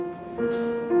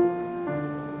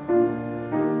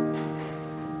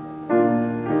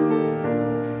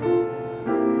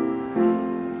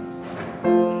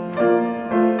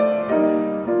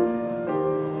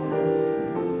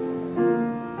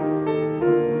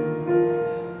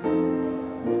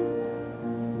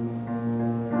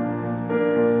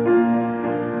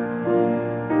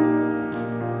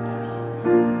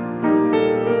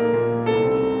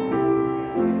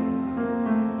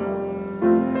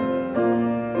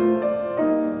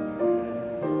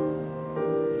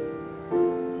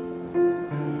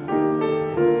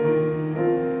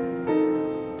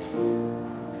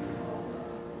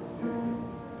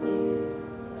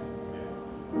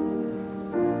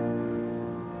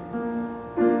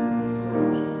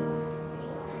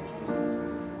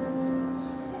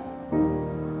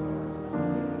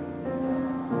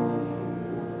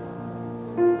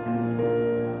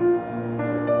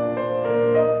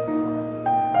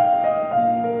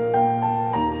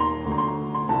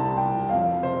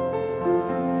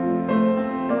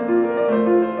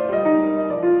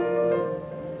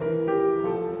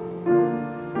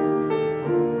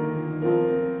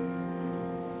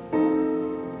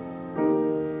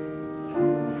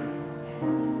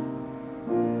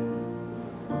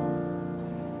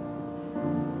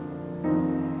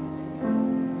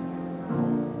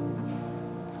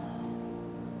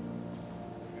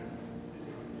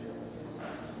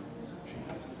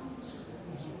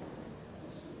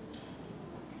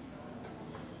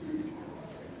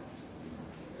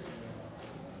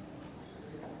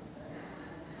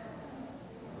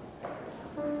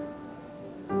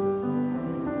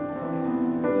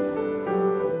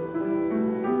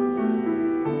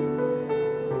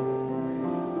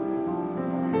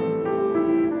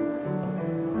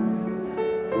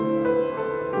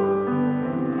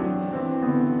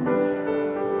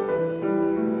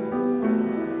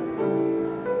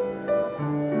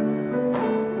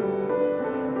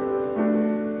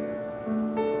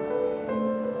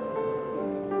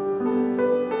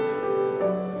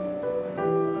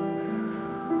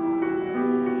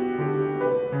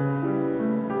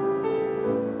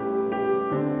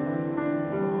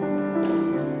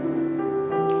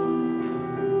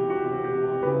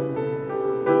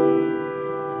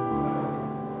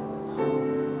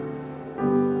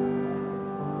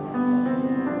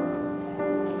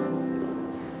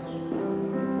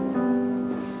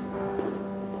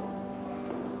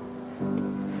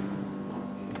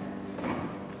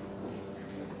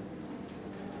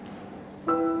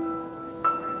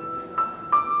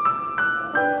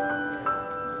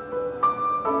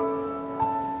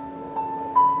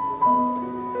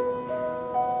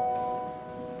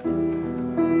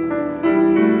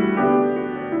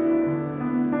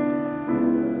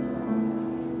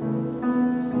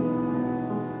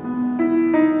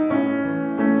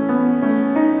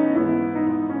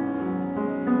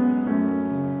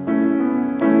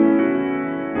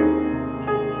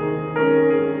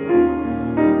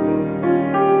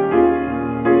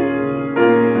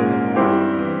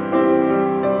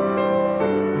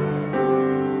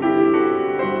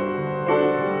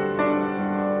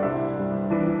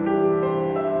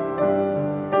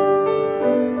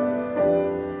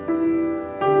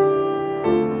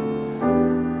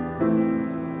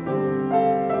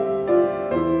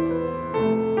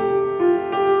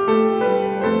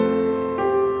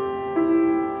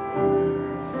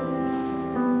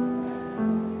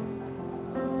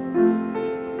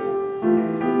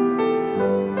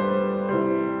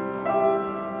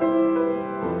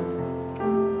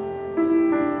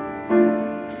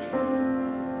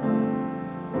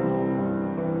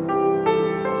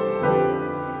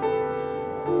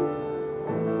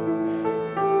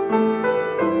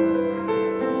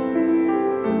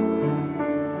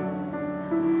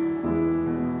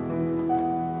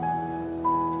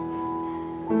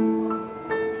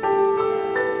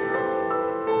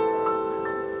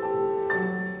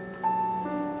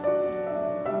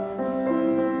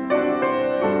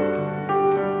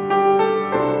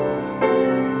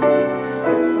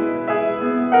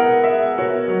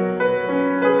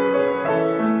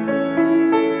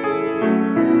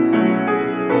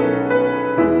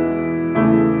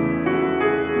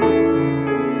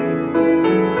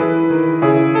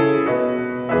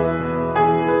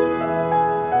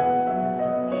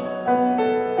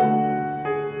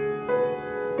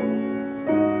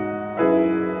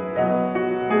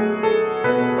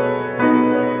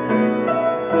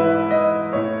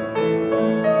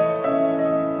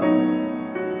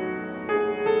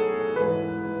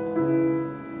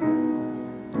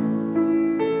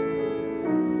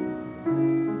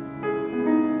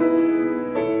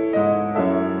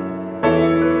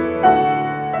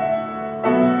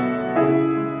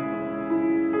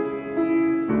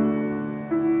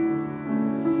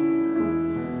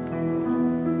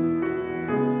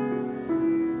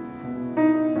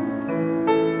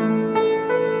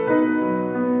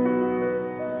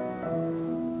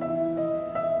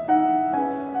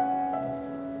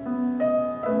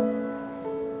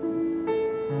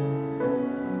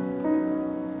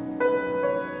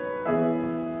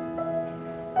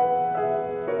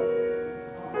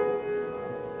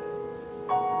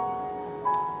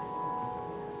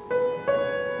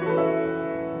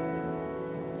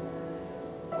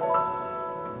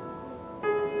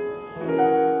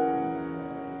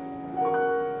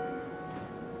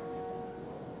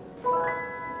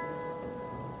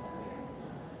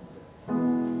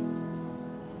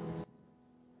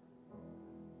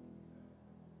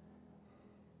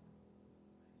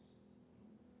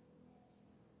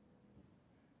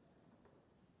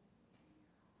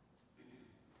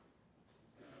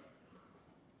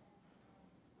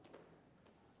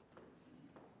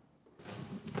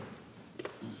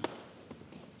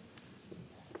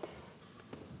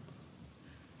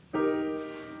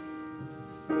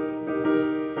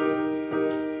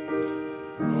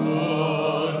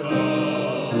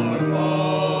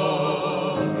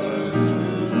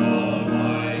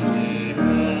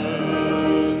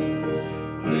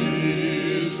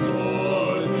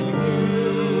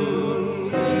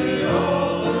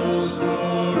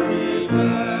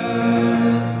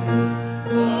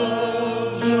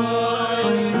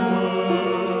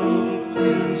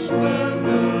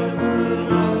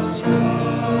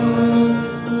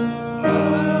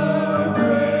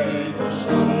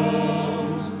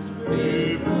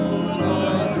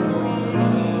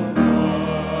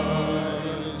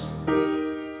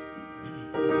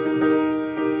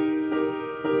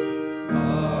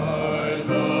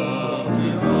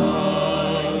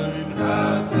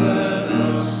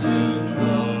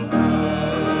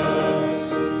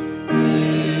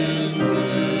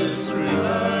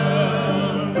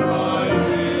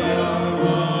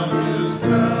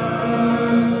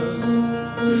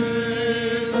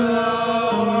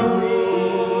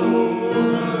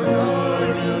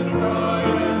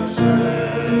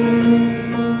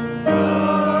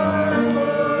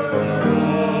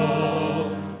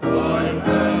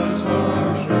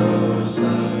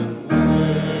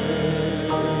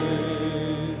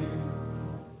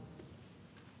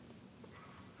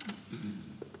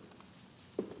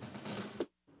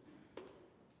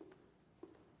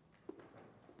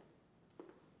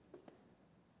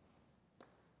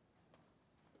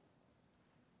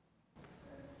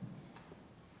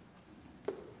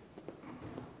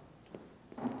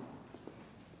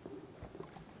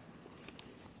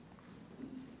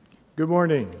Good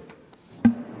morning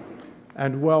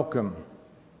and welcome.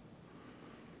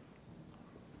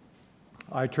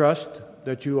 I trust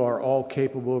that you are all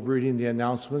capable of reading the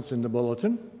announcements in the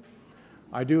bulletin.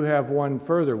 I do have one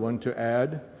further one to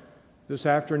add. This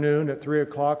afternoon at 3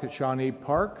 o'clock at Shawnee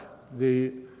Park,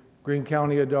 the Greene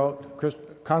County Adult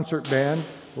Concert Band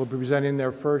will be presenting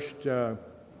their first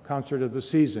concert of the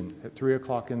season at 3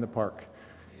 o'clock in the park.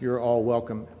 You're all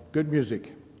welcome. Good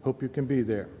music. Hope you can be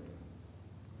there.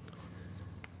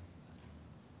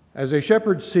 As a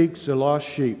shepherd seeks a lost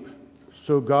sheep,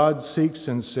 so God seeks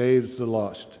and saves the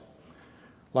lost.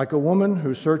 Like a woman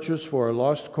who searches for a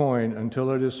lost coin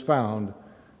until it is found,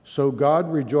 so God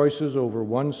rejoices over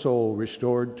one soul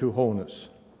restored to wholeness.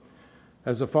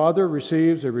 As a father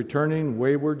receives a returning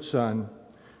wayward son,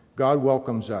 God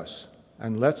welcomes us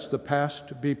and lets the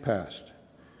past be past.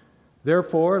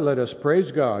 Therefore, let us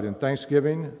praise God in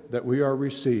thanksgiving that we are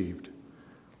received.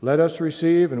 Let us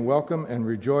receive and welcome and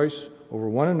rejoice over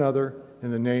one another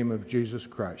in the name of Jesus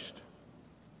Christ.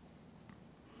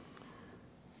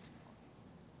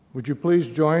 Would you please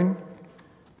join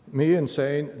me in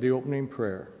saying the opening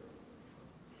prayer?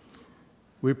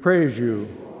 We praise you,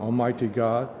 Almighty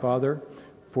God, Father,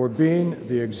 for being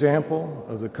the example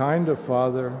of the kind of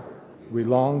Father we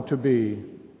long to be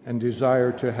and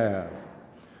desire to have.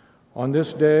 On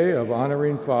this day of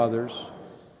honoring fathers,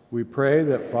 we pray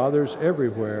that fathers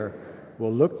everywhere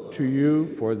will look to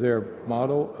you for their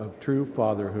model of true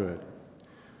fatherhood.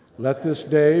 Let this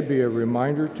day be a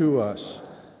reminder to us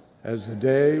as the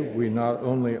day we not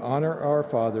only honor our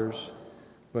fathers,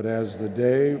 but as the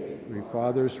day we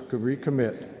fathers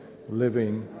recommit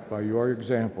living by your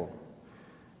example.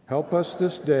 Help us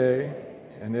this day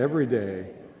and every day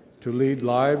to lead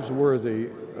lives worthy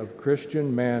of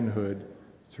Christian manhood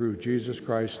through Jesus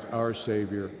Christ our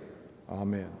Savior.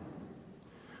 Amen.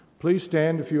 Please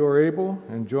stand if you are able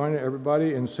and join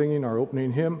everybody in singing our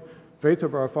opening hymn, Faith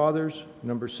of Our Fathers,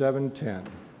 number 710.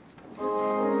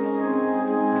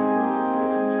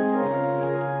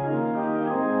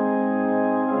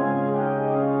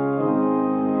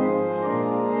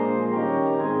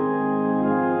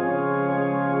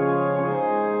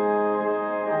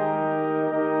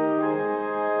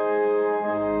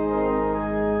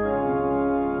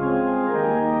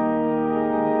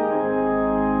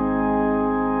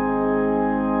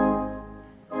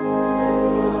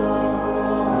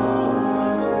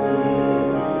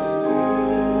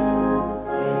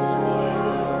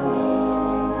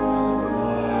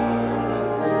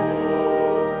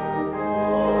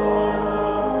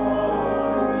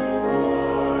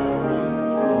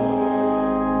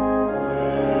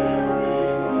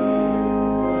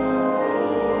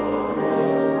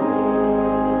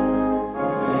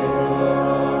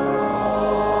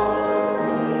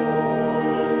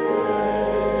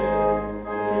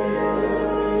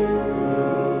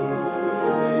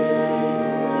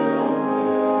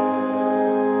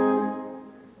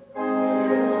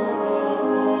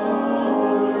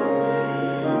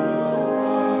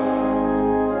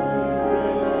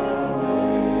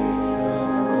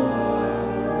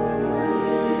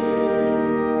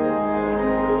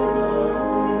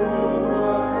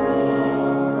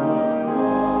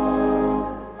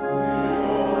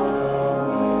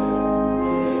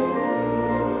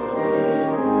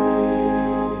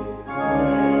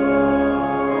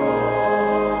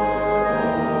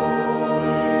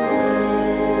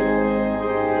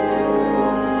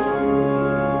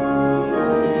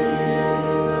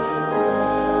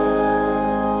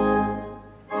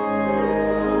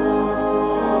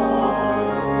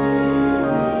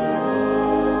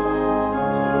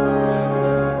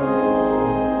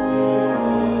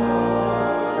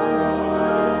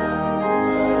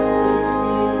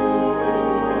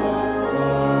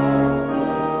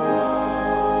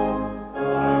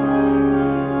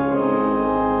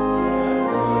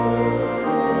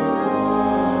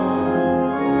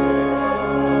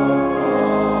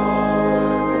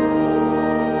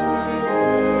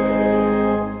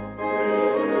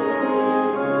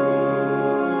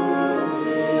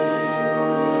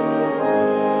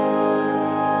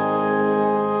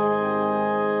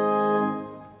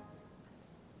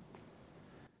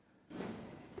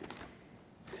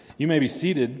 You may be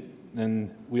seated,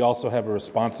 and we also have a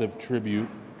responsive tribute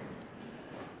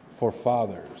for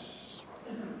fathers.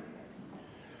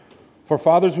 For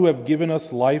fathers who have given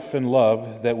us life and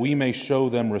love, that we may show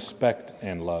them respect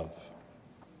and love.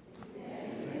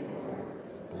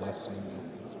 Blessing.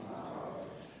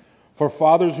 For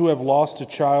fathers who have lost a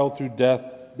child through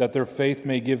death, that their faith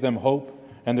may give them hope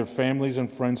and their families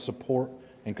and friends support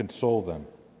and console them.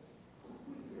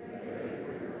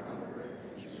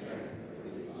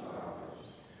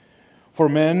 For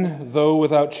men, though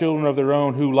without children of their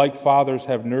own, who like fathers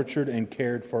have nurtured and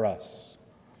cared for us.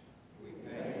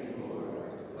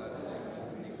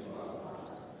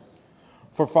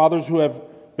 For fathers who have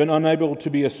been unable to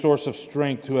be a source of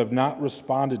strength, who have not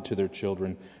responded to their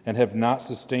children and have not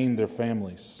sustained their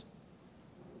families.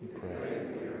 We pray.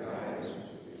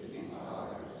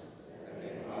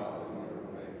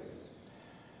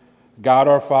 God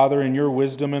our Father, in your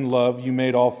wisdom and love you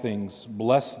made all things.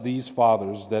 Bless these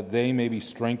fathers that they may be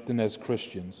strengthened as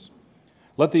Christians.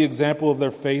 Let the example of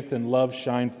their faith and love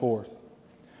shine forth.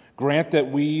 Grant that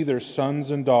we, their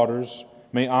sons and daughters,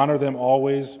 may honor them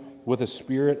always with a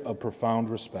spirit of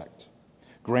profound respect.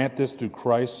 Grant this through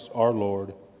Christ our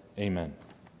Lord. Amen.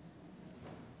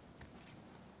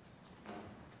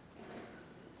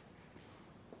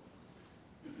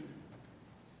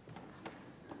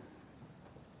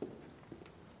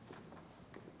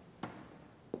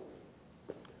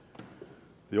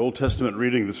 The Old Testament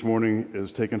reading this morning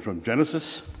is taken from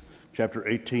Genesis, chapter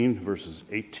 18, verses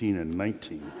 18 and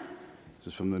 19. This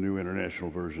is from the New International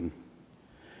Version.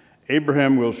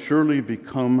 Abraham will surely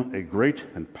become a great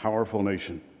and powerful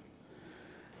nation,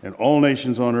 and all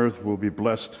nations on earth will be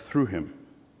blessed through him.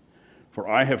 For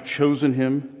I have chosen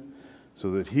him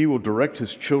so that he will direct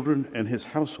his children and his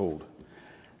household,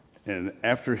 and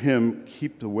after him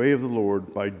keep the way of the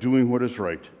Lord by doing what is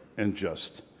right and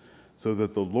just, so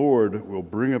that the Lord will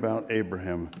bring about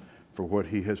Abraham for what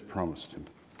he has promised him.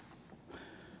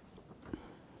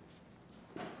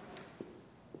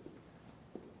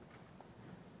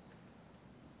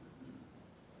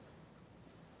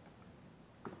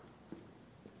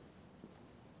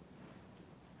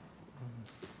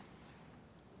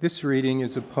 This reading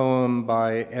is a poem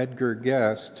by Edgar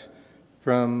Guest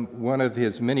from one of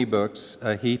his many books,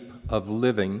 A Heap of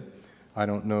Living. I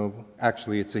don't know,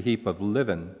 actually it's A Heap of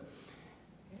Livin'.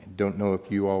 Don't know if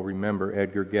you all remember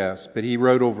Edgar Guest, but he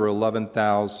wrote over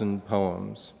 11,000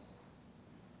 poems.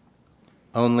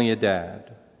 Only a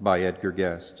Dad by Edgar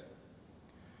Guest.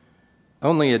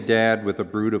 Only a dad with a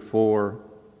brood of 4,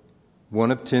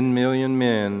 one of 10 million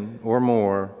men or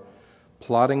more,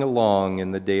 plodding along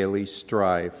in the daily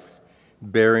strife,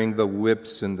 bearing the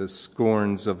whips and the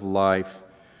scorns of life,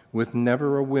 with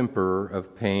never a whimper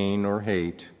of pain or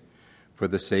hate, for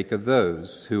the sake of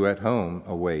those who at home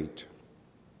await.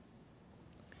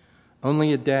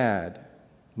 Only a dad,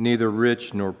 neither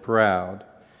rich nor proud,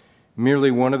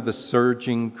 merely one of the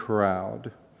surging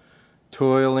crowd,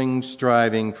 toiling,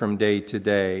 striving from day to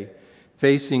day,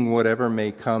 facing whatever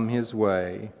may come his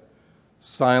way,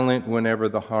 silent whenever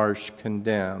the harsh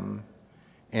condemn,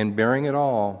 and bearing it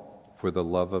all for the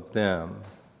love of them.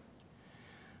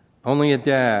 Only a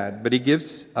dad, but he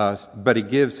gives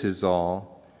his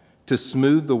all to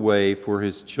smooth the way for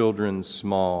his children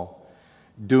small,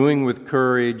 doing with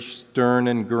courage stern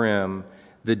and grim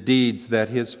the deeds that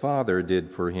his father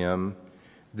did for him.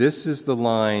 This is the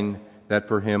line that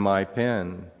for him I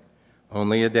pen.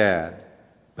 Only a dad,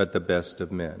 but the best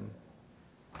of men.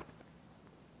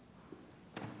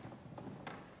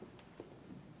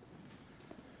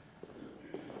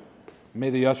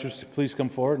 May the ushers please come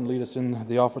forward and lead us in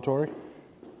the offertory.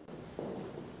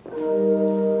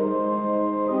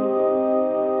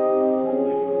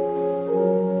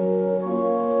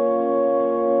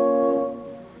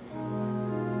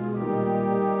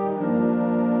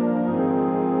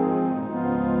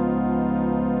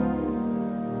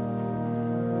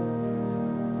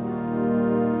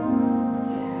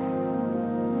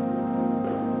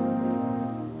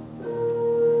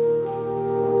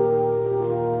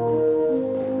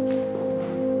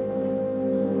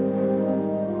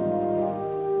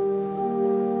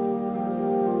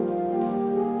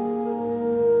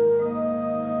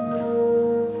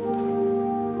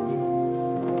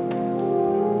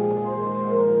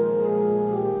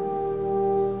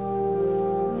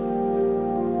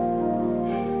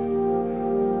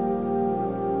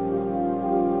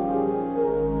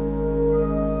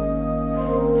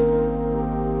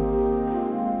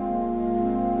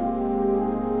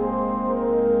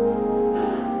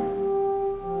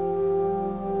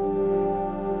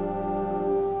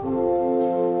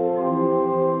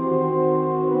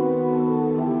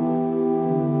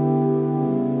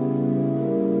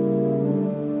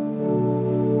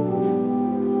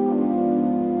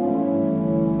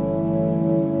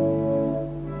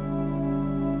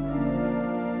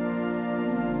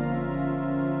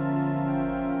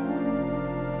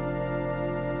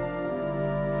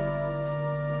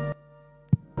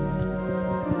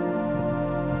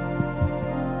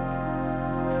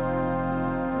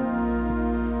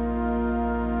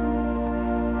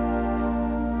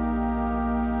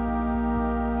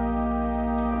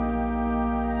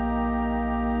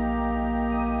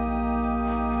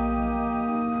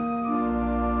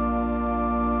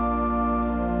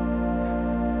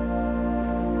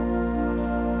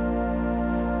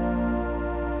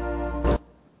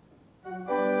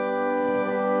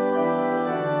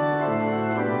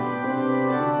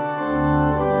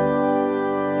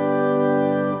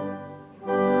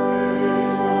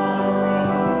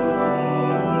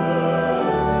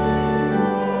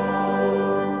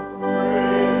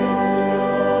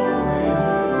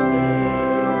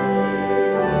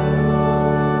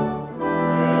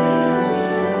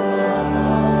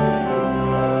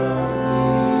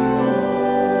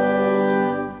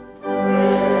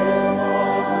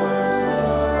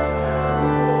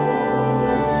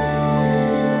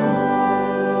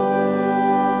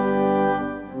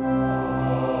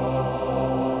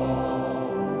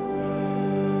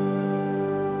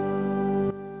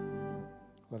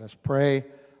 us pray.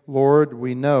 Lord,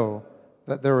 we know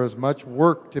that there is much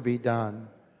work to be done,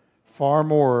 far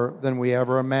more than we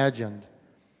ever imagined.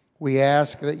 We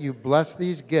ask that you bless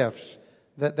these gifts,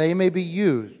 that they may be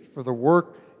used for the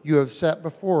work you have set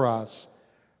before us,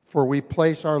 for we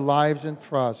place our lives and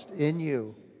trust in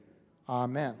you.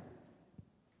 Amen.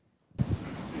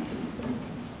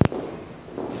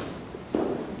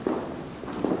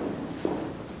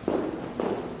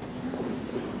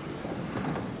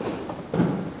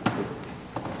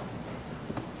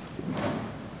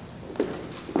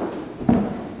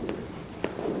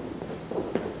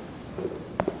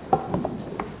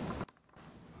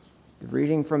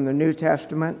 Reading from the New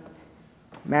Testament,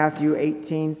 Matthew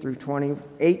 18,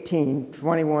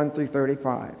 21 through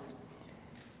 35.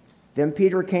 Then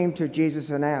Peter came to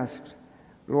Jesus and asked,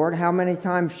 Lord, how many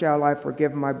times shall I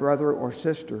forgive my brother or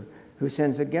sister who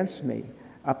sins against me?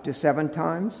 Up to 7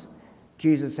 times?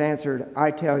 Jesus answered, I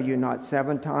tell you, not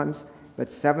 7 times,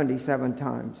 but 77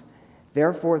 times.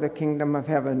 Therefore the kingdom of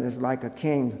heaven is like a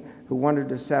king who wanted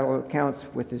to settle accounts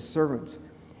with his servants.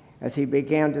 As he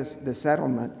began the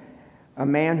settlement, a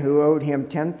man who owed him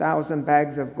 10,000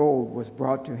 bags of gold was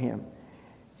brought to him.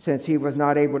 Since he was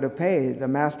not able to pay, the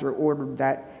master ordered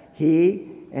that he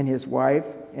and his wife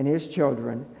and his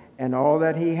children and all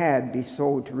that he had be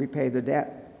sold to repay the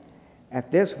debt.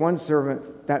 The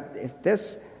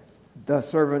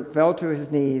servant fell to his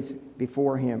knees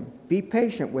before him. Be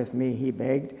patient with me, he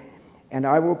begged, and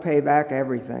I will pay back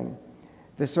everything.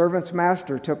 The servant's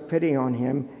master took pity on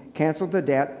him, canceled the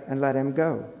debt, and let him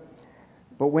go.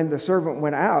 But when the servant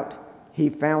went out, he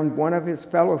found one of his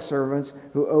fellow servants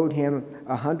who owed him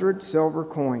 100 silver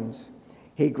coins.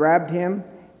 He grabbed him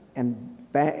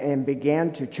and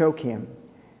began to choke him.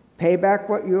 Pay back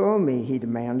what you owe me, he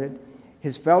demanded.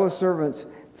 His fellow servant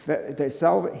fell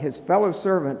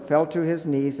to his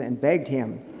knees and begged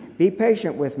him, Be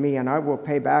patient with me, and I will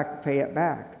pay it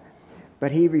back.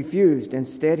 But he refused.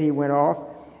 Instead, he went off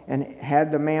and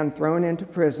had the man thrown into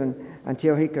prison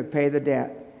until he could pay the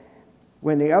debt.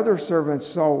 When the other servants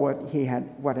saw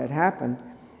what had happened,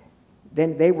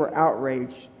 then they were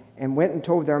outraged and went and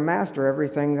told their master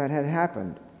everything that had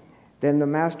happened. Then the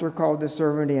master called the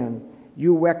servant in.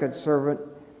 You wicked servant,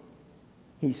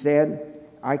 he said,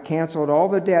 I canceled all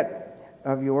the debt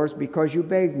of yours because you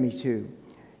begged me to.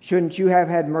 Shouldn't you have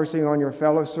had mercy on your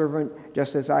fellow servant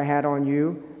just as I had on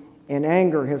you? In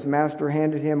anger, his master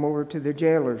handed him over to the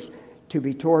jailers to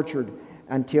be tortured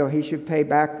until he should pay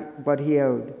back what he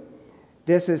owed.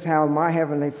 This is how my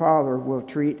heavenly Father will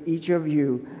treat each of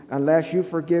you unless you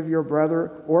forgive your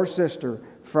brother or sister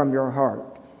from your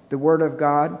heart. The word of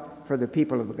God for the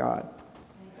people of God.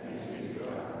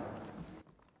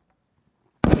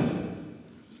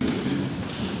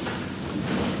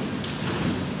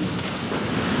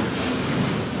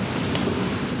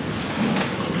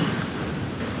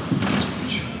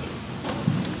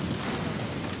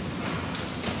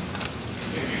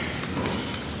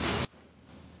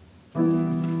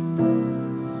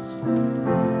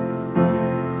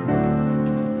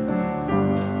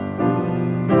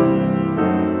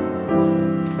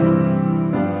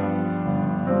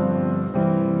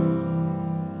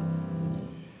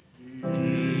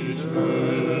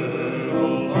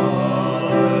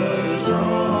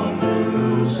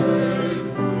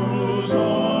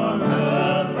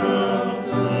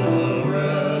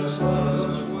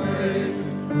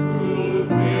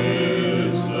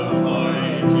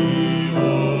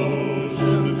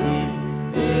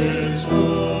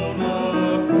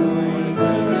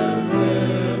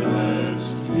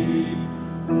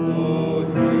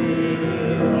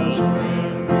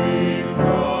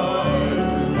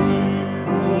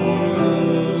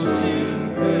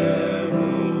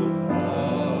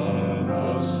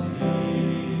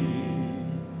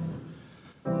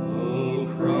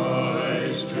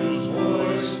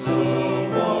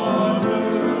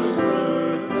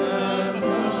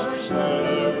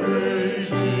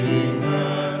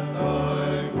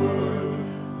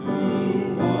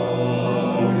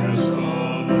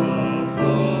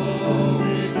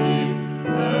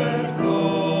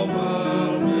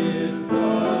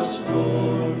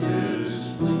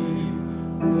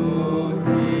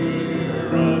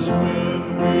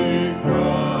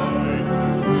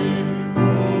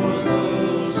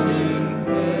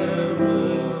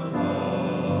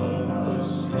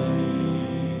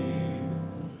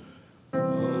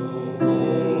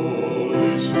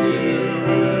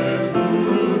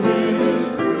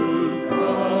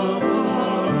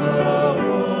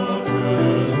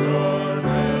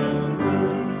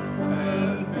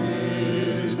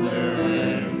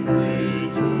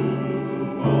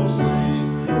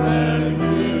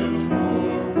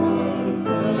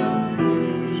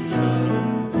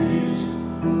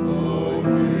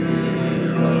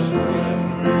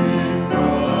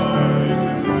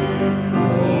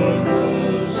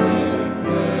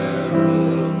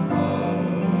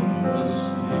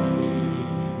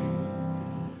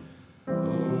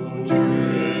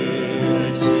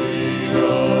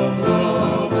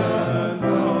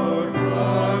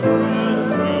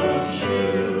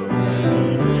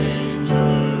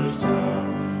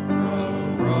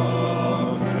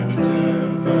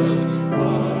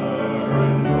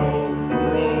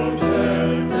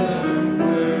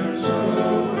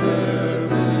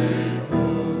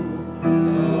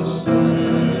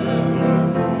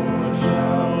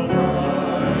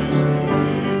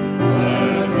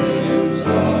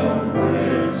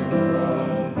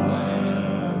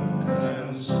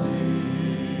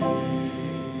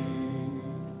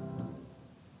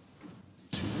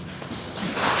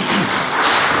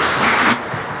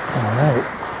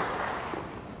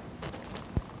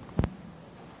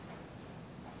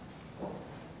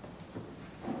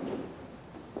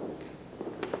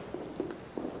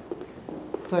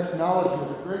 Technology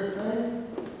is a great thing.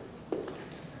 It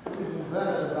was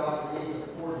invented about the age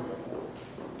of 40.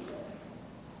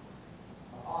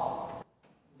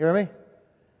 Hear me?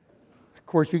 Of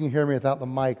course, you can hear me without the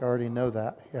mic. I already know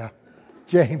that. Yeah.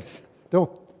 James,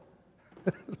 don't.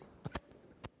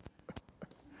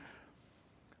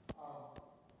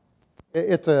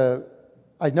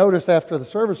 I noticed after the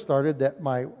service started that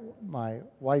my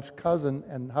wife's cousin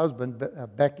and husband,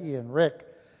 Becky and Rick,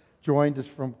 joined us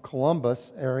from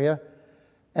Columbus area.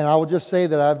 And I will just say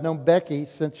that I've known Becky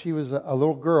since she was a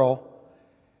little girl.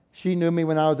 She knew me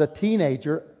when I was a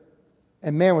teenager.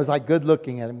 And man, was I good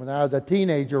looking at him when I was a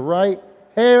teenager, right?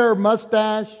 Hair,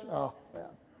 mustache. Oh, man.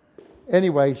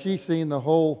 Anyway, she's seen the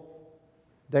whole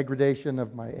degradation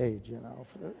of my age, you know,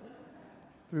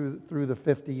 through the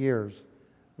 50 years.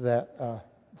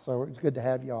 So it's good to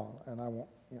have y'all. And I won't,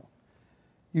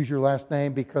 use your last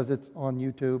name because it's on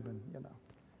YouTube, and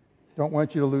don't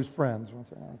want you to lose friends.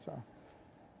 So,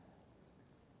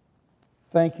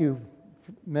 thank you,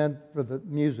 men, for the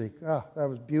music. Oh, that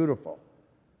was beautiful.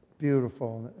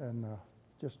 Beautiful and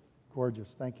just gorgeous.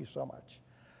 Thank you so much.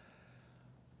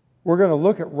 We're going to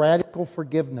look at radical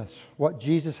forgiveness, what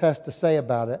Jesus has to say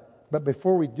about it. But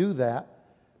before we do that,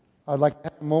 I'd like to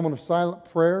have a moment of silent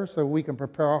prayer so we can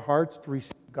prepare our hearts to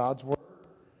receive God's Word.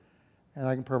 And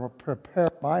I can prepare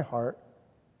my heart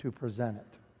to present it.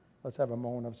 Let's have a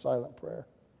moment of silent prayer.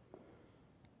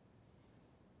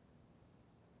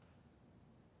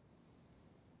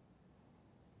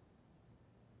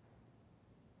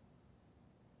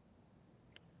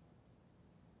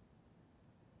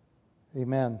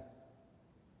 Amen.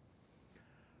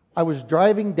 I was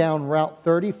driving down Route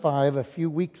 35 a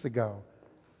few weeks ago.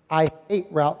 I hate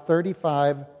Route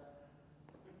 35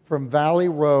 from Valley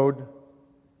Road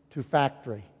to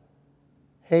Factory.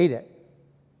 Hate it.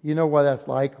 You know what that's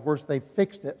like. Of course, they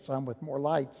fixed it some with more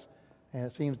lights, and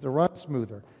it seems to run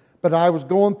smoother. But I was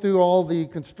going through all the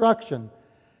construction.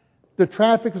 The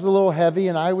traffic was a little heavy,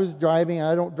 and I was driving.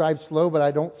 I don't drive slow, but I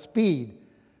don't speed.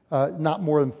 Not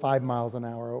more than 5 miles an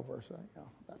hour over.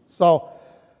 So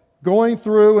going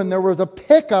through, and there was a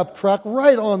pickup truck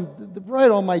right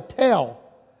on my tail.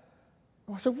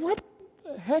 I said, "What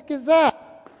the heck is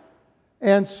that?"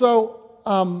 And so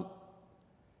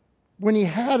when he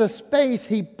had a space,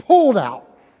 he pulled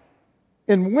out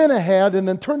and went ahead and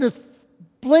then turned his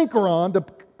blinker on to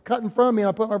cut in front of me, and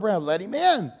I put my brand, let him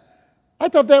in. I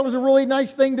thought that was a really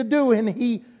nice thing to do, and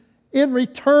he, in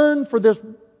return for this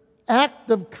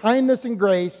act of kindness and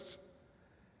grace,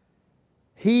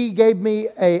 he gave me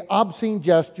an obscene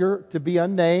gesture, to be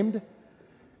unnamed,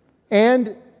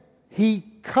 and he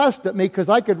cussed at me because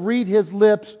I could read his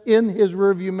lips in his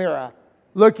rearview mirror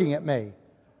looking at me.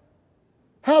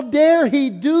 How dare he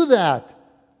do that?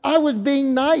 I was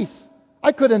being nice.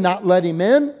 I could have not let him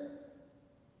in.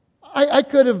 I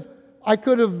could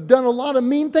have done a lot of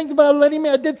mean things, but I let him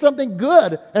in. I did something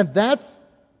good, and that's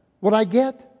what I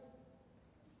get.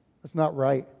 That's not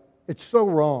right. It's so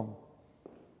wrong.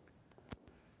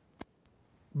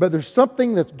 But there's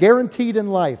something that's guaranteed in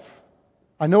life.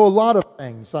 I know a lot of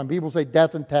things. Some people say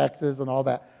death and taxes and all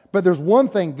that. But there's one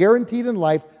thing guaranteed in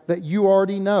life that you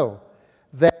already know.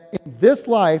 That in this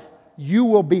life, you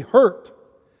will be hurt.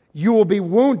 You will be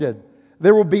wounded.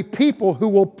 There will be people who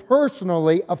will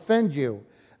personally offend you.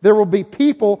 There will be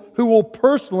people who will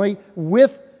personally,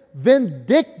 with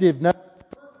vindictiveness,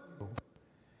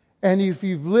 and if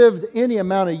you've lived any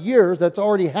amount of years, that's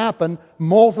already happened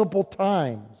multiple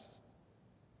times.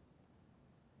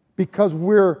 Because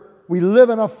we live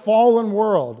in a fallen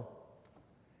world.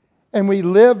 And we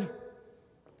live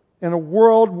in a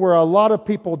world where a lot of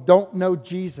people don't know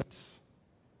Jesus.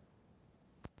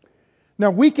 Now,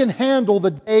 we can handle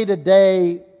the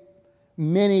day-to-day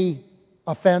many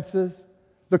offenses.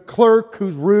 The clerk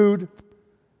who's rude.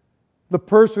 The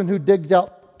person who digs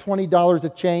out $20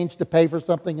 of change to pay for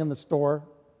something in the store.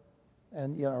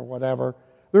 And, whatever.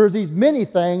 There are these many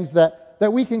things that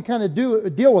we can kind of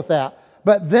deal with that.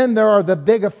 But then there are the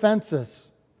big offenses.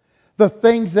 The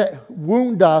things that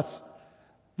wound us,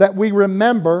 that we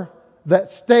remember,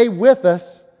 that stay with us,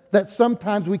 that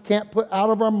sometimes we can't put out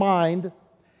of our mind,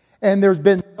 and there's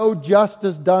been no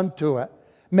justice done to it.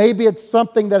 Maybe it's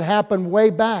something that happened way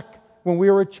back when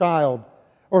we were a child,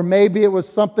 or maybe it was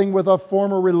something with a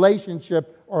former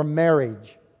relationship or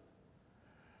marriage.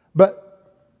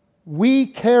 But we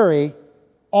carry,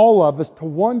 all of us, to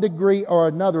one degree or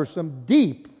another, some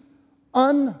deep,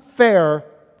 unfair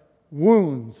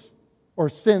wounds or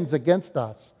sins against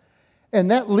us.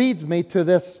 And that leads me to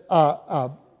this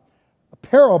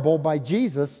parable by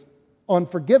Jesus on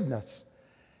forgiveness.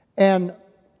 And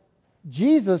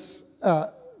Jesus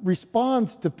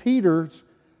responds to Peter's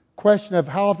question of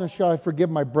how often shall I forgive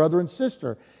my brother and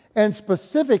sister? And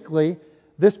specifically,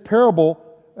 this parable,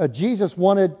 Jesus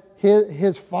wanted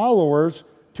his followers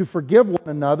to forgive one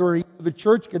another. The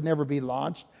church could never be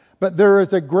launched. But there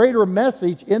is a greater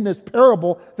message in this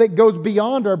parable that goes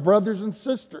beyond our brothers and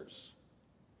sisters.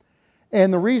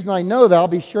 And the reason I know that, I'll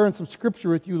be sharing some scripture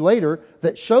with you later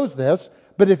that shows this.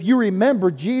 But if you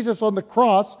remember Jesus on the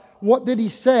cross, what did he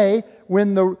say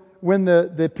when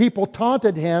the people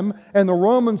taunted him and the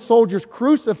Roman soldiers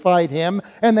crucified him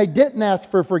and they didn't ask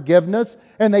for forgiveness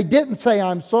and they didn't say,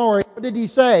 I'm sorry? What did he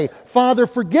say? Father,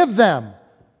 forgive them.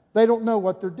 They don't know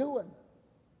what they're doing.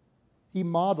 He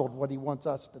modeled what he wants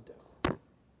us to do.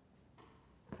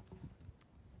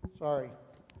 Sorry,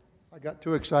 I got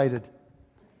too excited.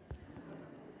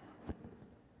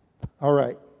 All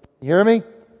right, you hear me?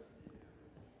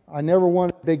 I never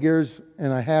wanted big ears,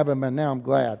 and I have them, and now I'm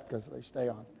glad because they stay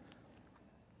on.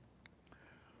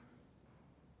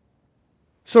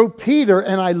 So Peter,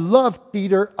 and I love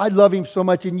Peter. I love him so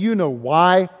much, and you know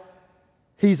why.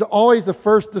 He's always the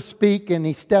first to speak, and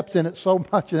he steps in it so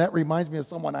much, and that reminds me of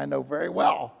someone I know very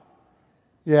well.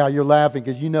 Yeah, you're laughing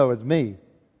because you know it's me.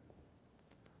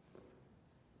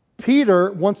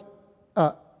 Peter wants,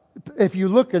 if you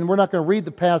look, and we're not going to read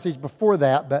the passage before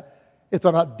that, but it's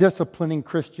about disciplining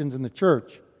Christians in the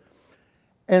church.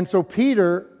 And so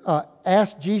Peter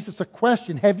asked Jesus a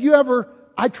question. Have you ever,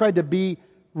 I tried to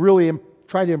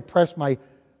try to impress my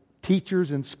teachers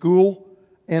in school,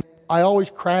 and I always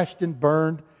crashed and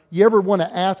burned. You ever want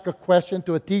to ask a question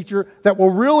to a teacher that will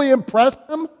really impress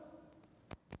them?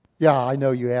 Yeah, I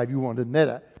know you have. You won't admit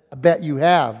it. I bet you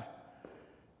have.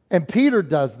 And Peter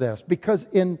does this because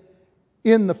in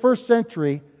the first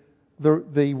century,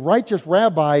 the righteous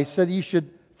rabbis said you should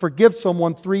forgive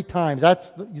someone 3 times.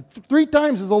 3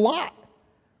 times is a lot.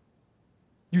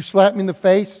 You slap me in the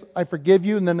face, I forgive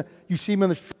you, and then you see me in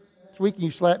the street next week and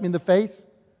you slap me in the face,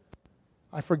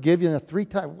 I forgive you, and 3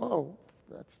 times. Whoa,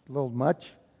 that's a little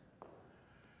much.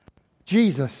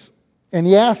 Jesus, and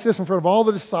he asked this in front of all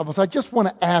the disciples. I just want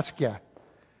to ask you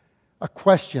a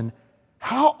question.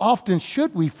 How often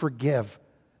should we forgive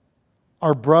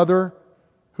our brother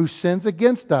who sins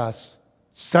against us?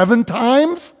 7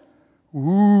 times?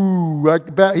 Ooh, I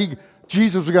bet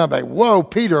Jesus was going to be, whoa,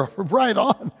 Peter, right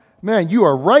on. Man, you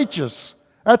are righteous.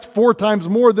 That's 4 times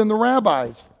more than the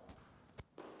rabbis.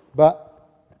 But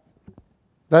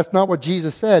that's not what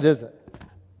Jesus said, is it?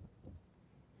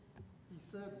 He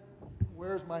said,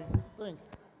 where's my thing?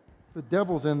 The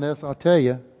devil's in this, I'll tell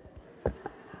you.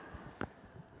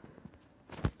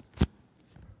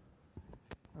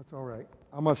 That's all right.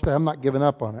 I'm not giving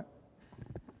up on it.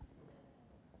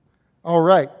 All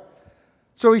right.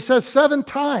 So he says 7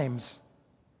 times.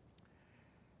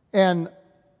 And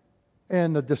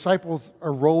the disciples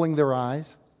are rolling their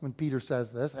eyes when Peter says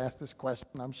this, asks this question,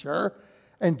 I'm sure.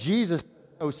 And Jesus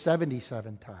goes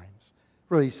 77 times.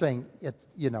 Really saying, it's,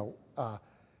 you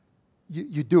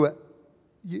do it.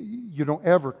 You don't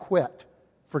ever quit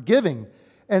forgiving.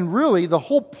 And really, the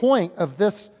whole point of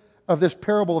this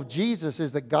parable of Jesus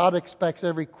is that God expects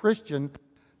every Christian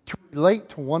to relate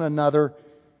to one another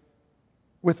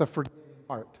with a forgiving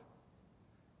heart.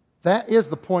 That is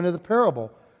the point of the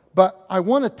parable. But I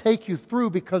want to take you through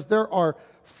because there are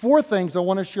 4 things I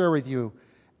want to share with you.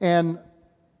 And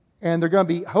they're going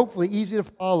to be hopefully easy to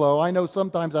follow. I know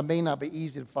sometimes I may not be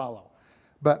easy to follow.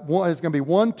 But it's going to be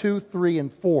 1, 2, 3,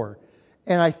 and 4.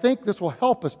 And I think this will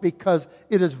help us because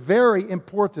it is very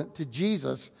important to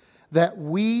Jesus that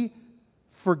we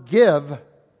forgive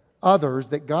others,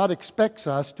 that God expects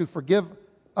us to forgive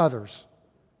others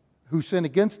who sin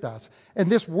against us. And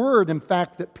this word, in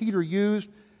fact, that Peter used,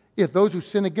 if those who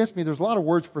sin against me, there's a lot of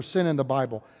words for sin in the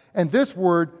Bible. And this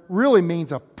word really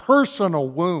means a personal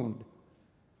wound.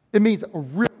 It means a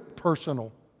real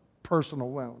personal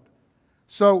wound.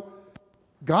 So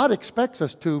God expects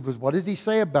us to, but what does he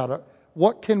say about it?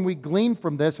 What can we glean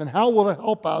from this, and how will it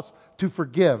help us to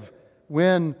forgive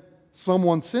when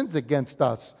someone sins against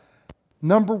us?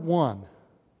 Number 1,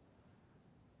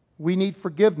 we need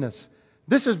forgiveness.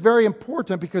 This is very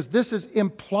important because this is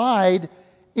implied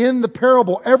in the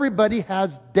parable. Everybody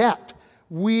has debt.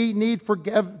 We need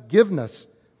forgiveness.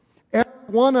 Every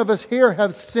one of us here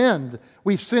have sinned.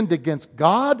 We've sinned against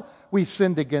God. We've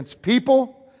sinned against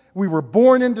people. We were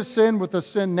born into sin with a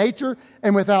sin nature,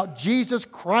 and without Jesus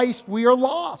Christ, we are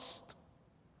lost.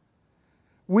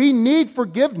 We need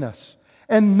forgiveness,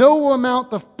 and no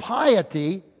amount of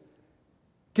piety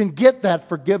can get that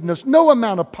forgiveness. No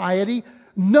amount of piety,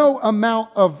 no amount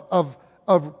of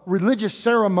religious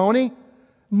ceremony,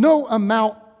 no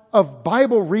amount of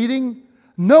Bible reading,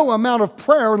 no amount of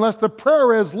prayer, unless the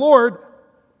prayer is, Lord,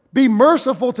 Be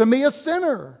merciful to me, a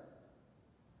sinner.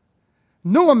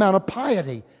 No amount of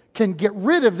piety can get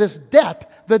rid of this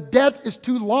debt. The debt is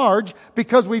too large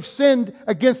because we've sinned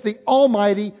against the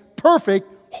almighty, perfect,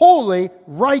 holy,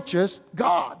 righteous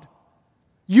God.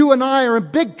 You and I are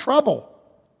in big trouble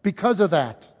because of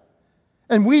that.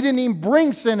 And we didn't even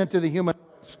bring sin into the human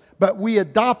race, but we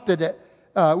adopted it.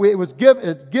 It was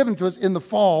given to us in the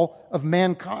fall of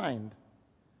mankind.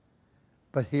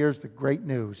 But here's the great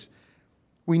news.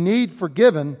 We need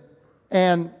forgiven,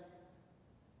 and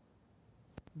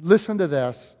listen to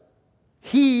this.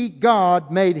 He,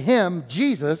 God, made him,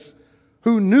 Jesus,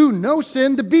 who knew no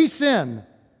sin, to be sin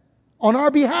on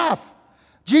our behalf.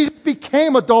 Jesus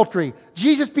became adultery.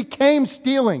 Jesus became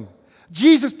stealing.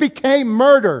 Jesus became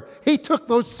murder. He took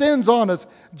those sins on us.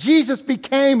 Jesus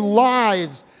became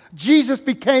lies. Jesus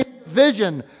became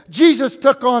division. Jesus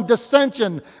took on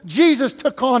dissension. Jesus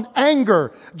took on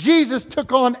anger. Jesus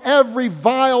took on every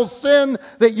vile sin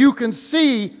that you can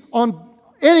see on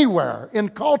anywhere in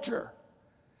culture.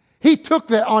 He took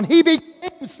that on. He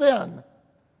became sin.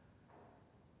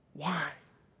 Why?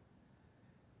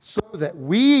 So that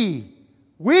we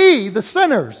the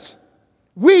sinners,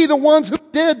 we the ones who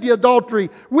did the adultery,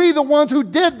 we the ones who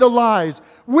did the lies,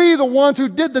 we the ones who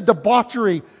did the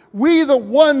debauchery, we the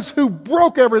ones who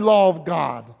broke every law of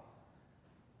God,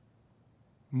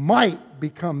 might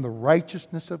become the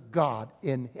righteousness of God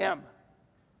in Him.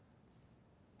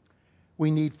 We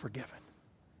need forgiven.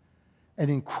 And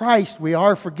in Christ we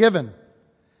are forgiven,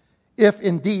 if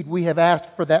indeed we have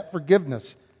asked for that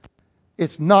forgiveness.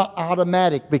 It's not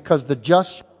automatic, because the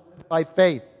just shall live by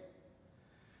faith.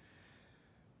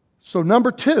 So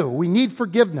number 2, we need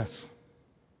forgiveness.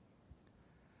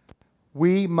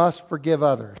 We must forgive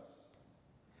others.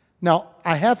 Now,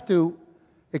 I have to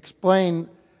explain,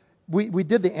 we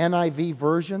did the NIV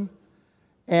version,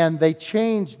 and they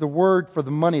changed the word for the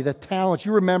money, the talents.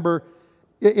 You remember,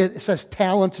 it says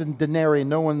talents and denarii.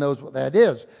 No one knows what that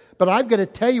is. But I've got to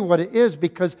tell you what it is,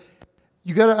 because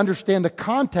you got to understand the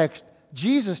context.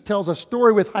 Jesus tells a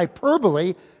story with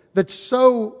hyperbole that's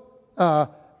so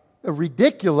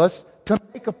ridiculous to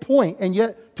make a point. And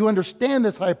yet, to understand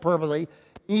this hyperbole,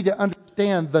 you need to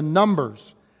understand the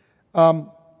numbers. The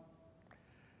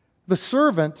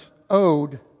servant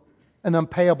owed an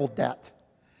unpayable debt.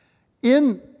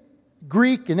 In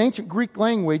Greek, in ancient Greek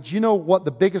language, you know what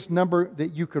the biggest number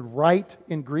that you could write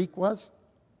in Greek was?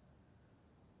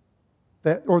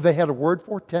 Or they had a word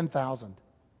for? 10,000.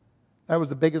 That was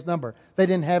the biggest number. They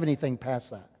didn't have anything past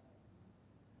that.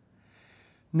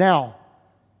 Now,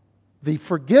 the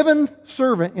forgiven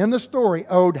servant in the story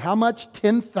owed how much?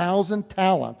 10,000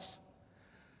 talents.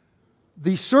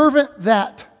 The servant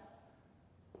that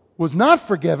was not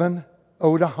forgiven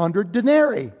owed 100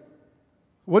 denarii.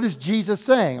 What is Jesus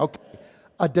saying? Okay,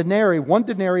 a denarii, 1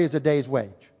 denarii is a day's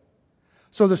wage.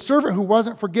 So the servant who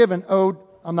wasn't forgiven owed,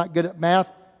 I'm not good at math,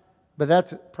 but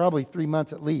that's probably 3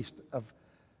 months at least of,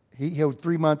 he owed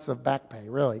 3 months of back pay,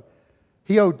 really.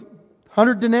 He owed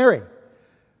 100 denarii.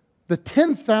 The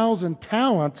 10,000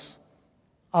 talents,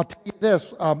 I'll tell you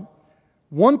this,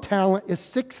 1 talent is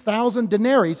 6,000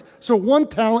 denarii, so 1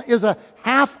 talent is a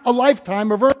half a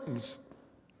lifetime of earnings.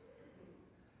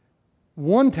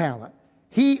 1 talent.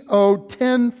 He owed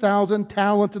 10,000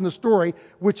 talents in the story,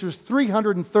 which was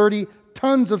 330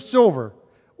 tons of silver,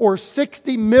 or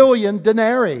 60 million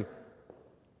denarii.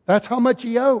 That's how much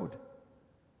he owed.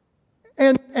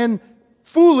 And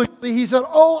foolishly, he said,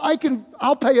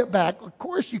 I'll pay it back. Of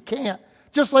course you can't.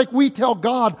 Just like we tell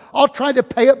God, I'll try to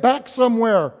pay it back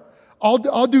somewhere.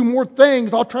 I'll do more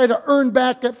things. I'll try to earn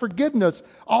back that forgiveness.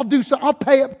 I'll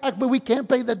pay it back, but we can't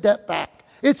pay the debt back.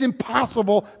 It's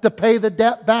impossible to pay the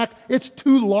debt back. It's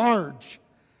too large.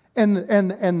 And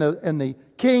the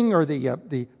king or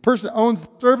the person that owns the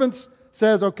servants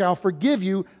says, okay, I'll forgive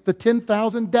you the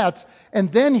 10,000 debts.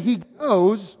 And then he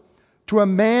goes to a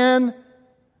man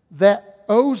that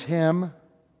owes him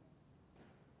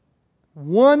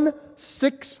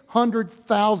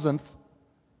 1/600,000th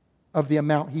of the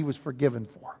amount he was forgiven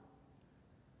for.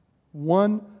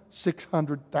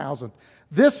 1/600,000th.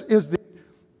 This is the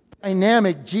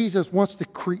dynamic Jesus wants to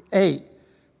create.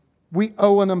 We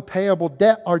owe an unpayable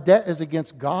debt. Our debt is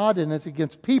against God and it's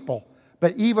against people.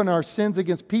 But even our sins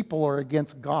against people are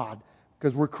against God,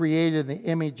 because we're created in the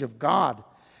image of God.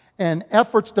 And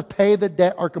efforts to pay the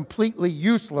debt are completely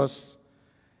useless,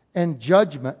 and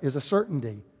judgment is a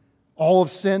certainty. All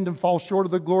have sinned and fall short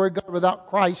of the glory of God. Without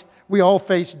Christ, we all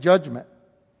face judgment.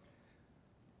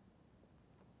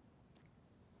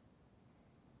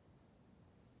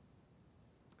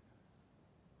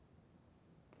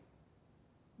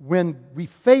 When we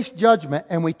face judgment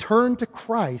and we turn to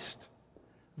Christ,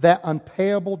 that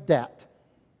unpayable debt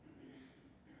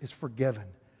is forgiven.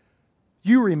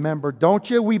 You remember, don't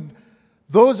you?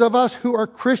 Those of us who are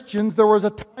Christians, there was a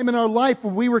time in our life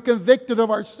when we were convicted of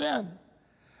our sin,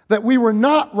 that we were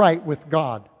not right with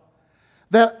God,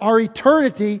 that our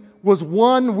eternity was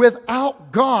one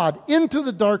without God, into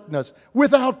the darkness,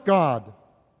 without God,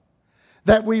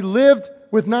 that we lived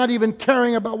with not even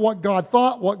caring about what God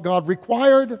thought, what God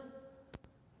required.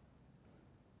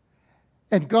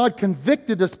 And God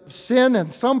convicted us of sin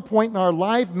at some point in our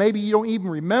life. Maybe you don't even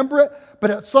remember it, but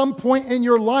at some point in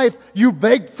your life, you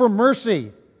begged for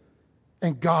mercy.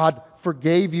 And God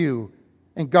forgave you.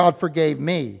 And God forgave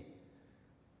me.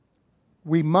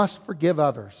 We must forgive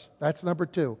others. That's number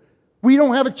 2. We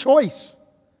don't have a choice.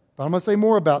 But I'm going to say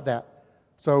more about that.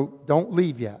 So don't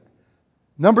leave yet.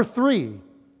 Number 3.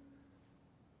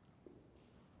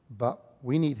 But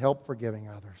we need help forgiving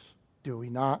others. Do we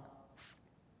not?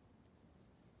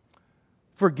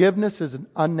 Forgiveness is an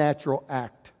unnatural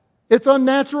act. It's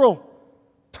unnatural.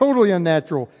 Totally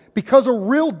unnatural. Because a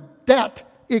real debt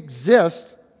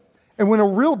exists. And when a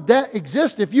real debt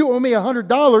exists, if you owe me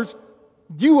 $100,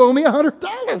 you owe me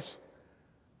 $100.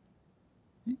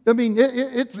 I mean,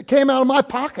 it came out of my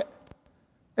pocket.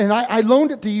 And I loaned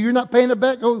it to you. You're not paying it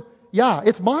back. Oh, yeah,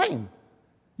 it's mine.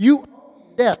 You owe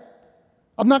me a debt.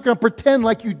 I'm not going to pretend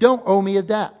like you don't owe me a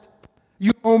debt.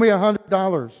 You owe me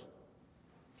 $100.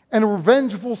 And a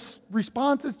revengeful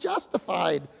response is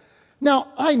justified. Now,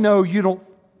 I know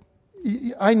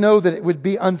that it would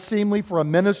be unseemly for a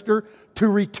minister to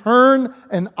return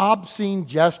an obscene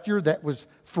gesture that was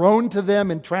thrown to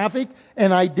them in traffic,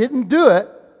 and I didn't do it.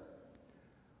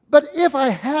 But if I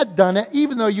had done it,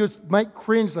 even though you might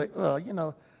cringe, like,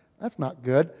 oh, that's not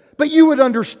good. But you would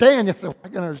understand. You say, well, I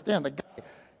can understand. The guy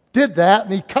did that,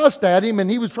 and he cussed at him,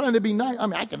 and he was trying to be nice. I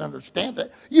mean, I can understand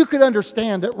it. You could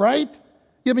understand it, right?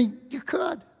 I mean, you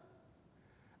could.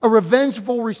 A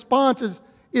revengeful response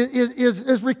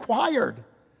is required.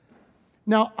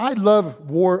 Now, I love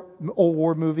old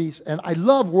war movies, and I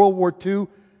love World War II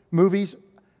movies.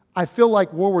 I feel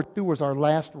like World War II was our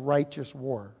last righteous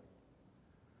war.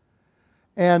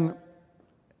 And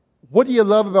what do you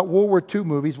love about World War II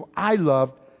movies? Well, I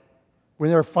loved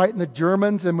when they were fighting the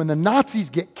Germans and when the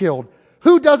Nazis get killed.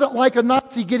 Who doesn't like a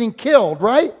Nazi getting killed,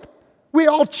 right? We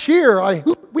all cheer.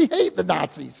 We hate the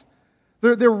Nazis.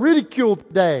 They're ridiculed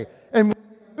today. And when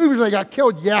movies they got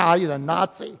killed, yeah, he's a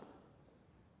Nazi.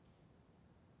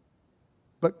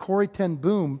 But Corrie ten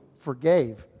Boom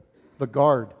forgave the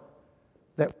guard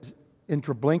that was in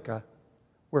Treblinka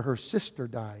where her sister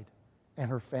died and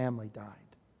her family died.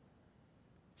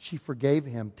 She forgave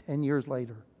him 10 years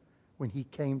later when he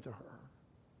came to her.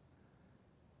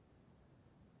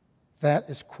 That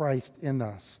is Christ in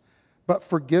us. But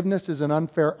forgiveness is an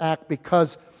unfair act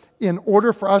because in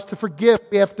order for us to forgive,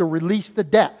 we have to release the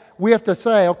debt. We have to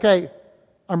say, okay,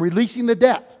 I'm releasing the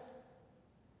debt.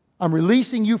 I'm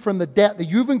releasing you from the debt that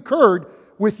you've incurred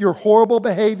with your horrible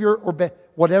behavior or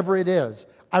whatever it is.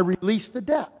 I release the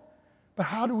debt. But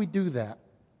how do we do that?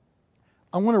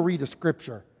 I want to read a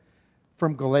scripture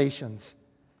from Galatians.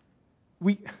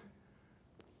 We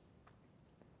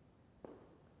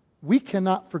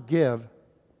cannot forgive,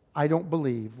 I don't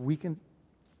believe. I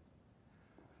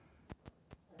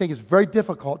think it's very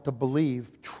difficult to believe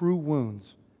true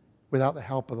wounds without the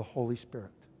help of the Holy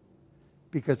Spirit.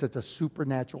 Because it's a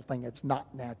supernatural thing. It's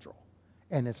not natural.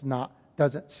 And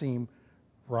doesn't seem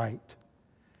right.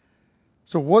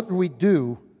 So what do we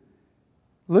do?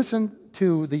 Listen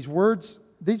to these words.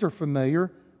 These are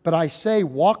familiar. But I say,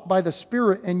 walk by the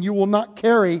Spirit, and you will not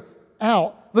carry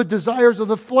out the desires of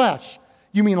the flesh.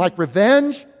 You mean like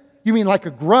revenge? You mean like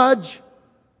a grudge?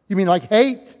 You mean like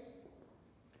hate?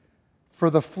 For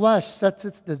the flesh sets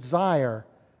its desire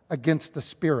against the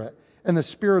Spirit, and the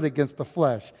Spirit against the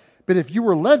flesh. But if you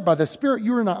were led by the Spirit,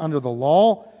 you are not under the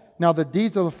law. Now the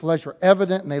deeds of the flesh are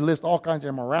evident, and they list all kinds of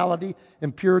immorality,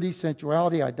 impurity,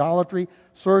 sensuality, idolatry,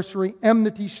 sorcery,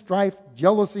 enmity, strife,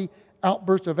 jealousy,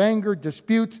 outbursts of anger,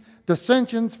 disputes,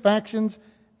 dissensions, factions,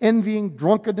 envying,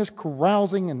 drunkenness,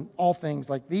 carousing, and all things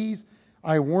like these.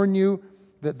 I warn you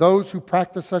that those who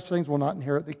practice such things will not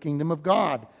inherit the kingdom of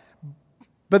God.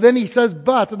 But then he says,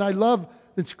 and I love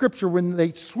in Scripture when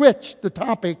they switch the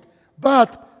topic,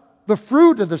 but the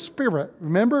fruit of the Spirit,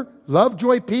 remember? Love,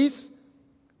 joy, peace,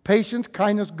 patience,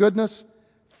 kindness, goodness,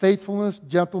 faithfulness,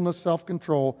 gentleness,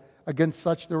 self-control. Against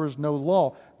such there is no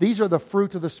law. These are the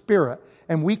fruit of the Spirit.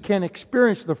 And we can't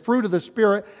experience the fruit of the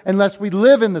Spirit unless we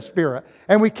live in the Spirit.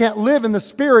 And we can't live in the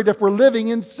Spirit if we're living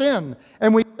in sin.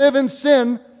 And we live in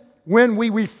sin when we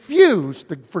refuse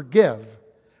to forgive.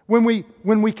 When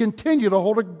we continue to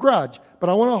hold a grudge. But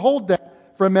I want to hold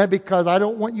that for a minute because I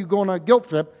don't want you going on a guilt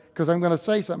trip because I'm going to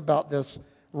say something about this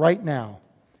right now.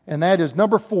 And that is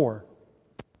number 4.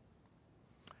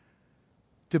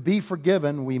 To be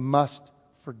forgiven, we must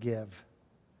forgive.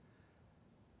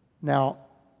 Now,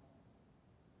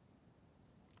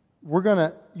 you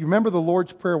remember the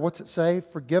Lord's Prayer, what's it say?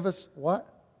 Forgive us what?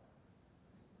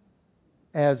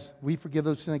 As we forgive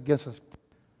those who sin against us.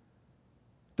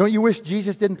 Don't you wish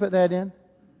Jesus didn't put that in?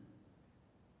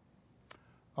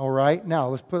 All right, now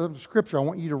let's put up the scripture. I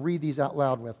want you to read these out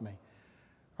loud with me.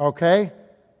 Okay?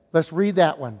 Let's read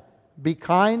that one. Be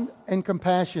kind and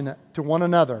compassionate to one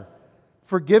another,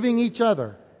 forgiving each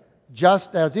other,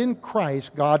 just as in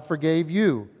Christ God forgave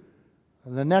you.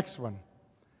 And the next one.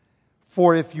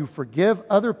 For if you forgive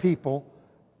other people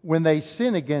when they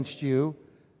sin against you,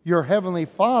 your heavenly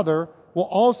Father will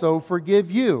also forgive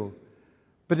you.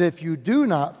 But if you do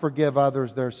not forgive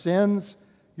others their sins,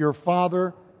 your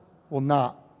Father will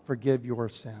not forgive your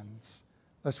sins.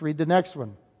 Let's read the next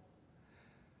one.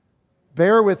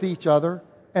 Bear with each other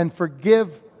and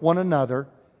forgive one another.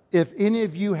 If any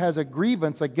of you has a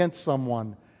grievance against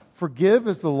someone, forgive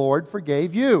as the Lord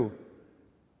forgave you.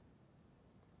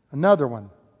 Another one.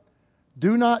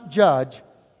 Do not judge,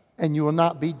 and you will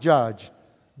not be judged.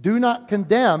 Do not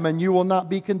condemn, and you will not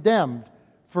be condemned.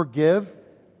 Forgive,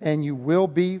 and you will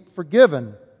be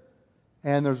forgiven.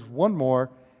 And there's one more.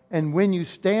 And when you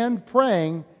stand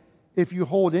praying, if you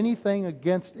hold anything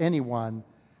against anyone,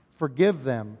 forgive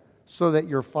them, so that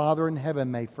your Father in heaven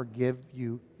may forgive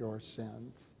you your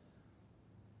sins.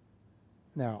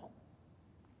 Now,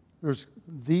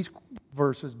 these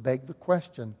verses beg the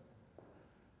question,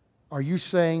 are you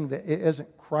saying that it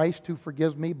isn't Christ who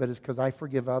forgives me, but it's because I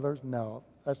forgive others? No,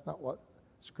 that's not what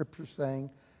Scripture's saying.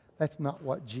 That's not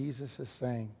what Jesus is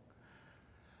saying.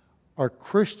 Our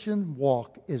Christian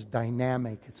walk is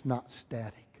dynamic. It's not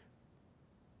static.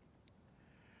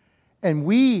 And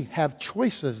we have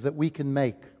choices that we can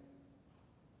make.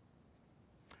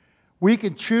 We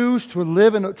can choose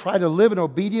to try to live in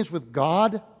obedience with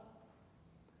God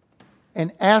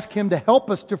and ask Him to help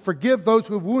us to forgive those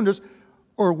who have wounded us,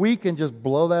 or we can just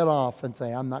blow that off and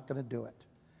say, I'm not going to do it.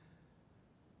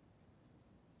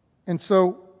 And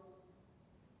so,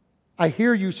 I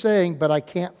hear you saying, but I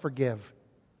can't forgive.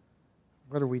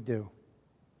 What do we do?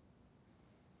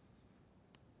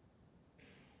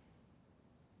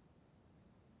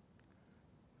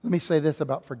 Let me say this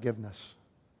about forgiveness.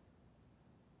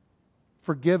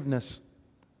 Forgiveness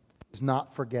is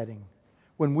not forgetting.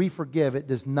 When we forgive, it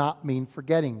does not mean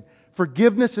forgetting.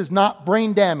 Forgiveness is not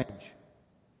brain damage.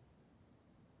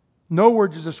 Nowhere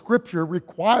does the Scripture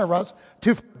require us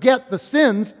to forget the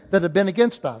sins that have been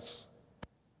against us.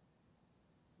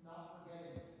 Not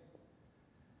forgetting.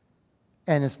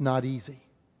 And it's not easy.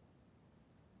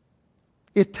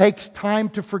 It takes time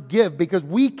to forgive because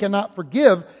we cannot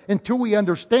forgive until we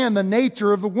understand the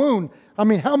nature of the wound. I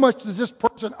mean, how much does this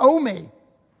person owe me?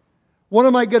 What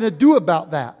am I going to do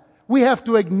about that? We have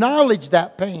to acknowledge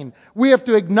that pain. We have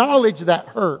to acknowledge that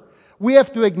hurt. We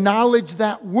have to acknowledge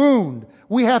that wound.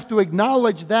 We have to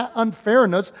acknowledge that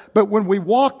unfairness. But when we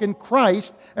walk in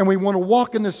Christ and we want to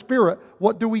walk in the Spirit,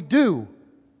 what do?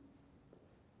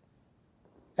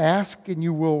 Ask and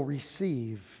you will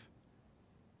receive.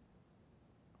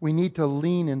 We need to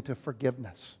lean into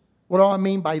forgiveness. What do I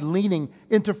mean by leaning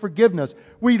into forgiveness?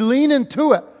 We lean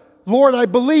into it. Lord, I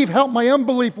believe, help my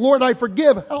unbelief. Lord, I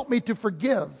forgive, help me to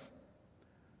forgive.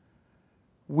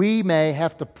 We may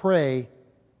have to pray.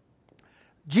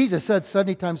 Jesus said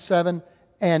 70 times 7,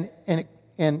 and it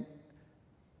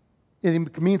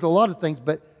means a lot of things,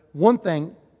 but one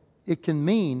thing it can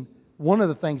mean, one of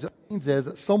the things it means is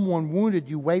that someone wounded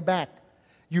you way back.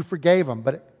 You forgave them,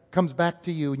 but it comes back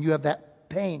to you and you have that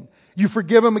pain. You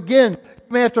forgive them again.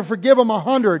 You may have to forgive them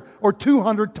 100 or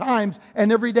 200 times and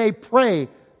every day pray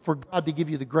for God to give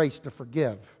you the grace to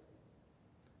forgive.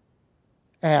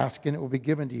 Ask and it will be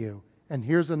given to you. And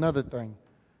here's another thing.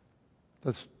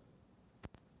 Let's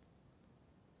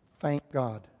thank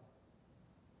God.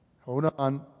 Hold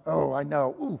on. Oh, I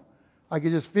know. Ooh, I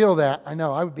could just feel that. I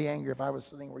know. I would be angry if I was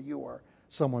sitting where you were.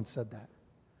 Someone said that.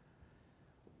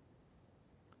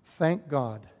 Thank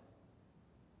God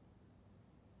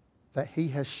that He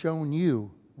has shown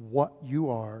you what you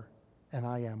are and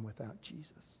I am without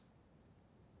Jesus.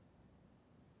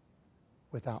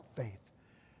 Without faith.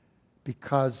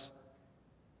 Because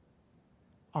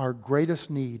our greatest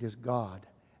need is God.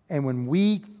 And when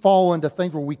we fall into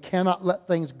things where we cannot let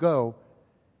things go,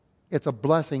 it's a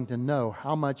blessing to know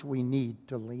how much we need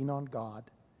to lean on God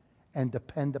and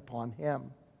depend upon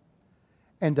Him.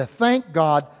 and to thank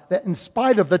God that in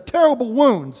spite of the terrible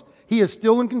wounds, He is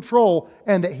still in control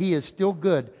and that He is still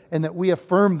good, and that we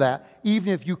affirm that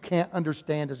even if you can't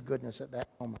understand His goodness at that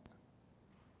moment.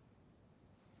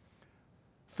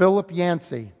 Philip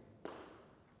Yancey.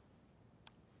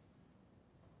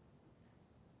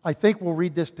 I think we'll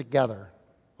read this together.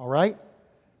 All right?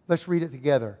 Let's read it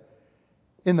together.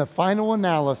 In the final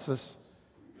analysis,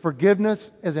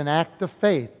 forgiveness is an act of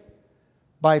faith.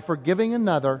 By forgiving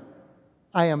another,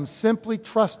 I am simply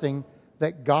trusting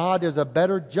that God is a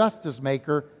better justice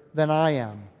maker than I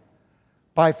am.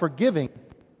 By forgiving,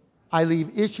 I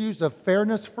leave issues of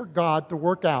fairness for God to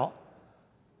work out.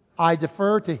 I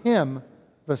defer to Him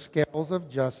the scales of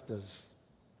justice.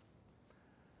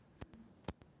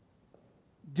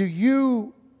 Do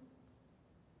you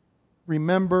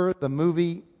remember the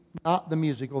movie, not the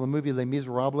musical, the movie Les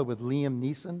Miserables with Liam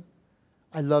Neeson?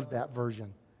 I love that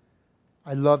version.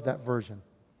 I love that version.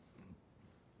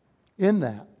 In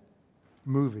that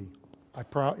movie,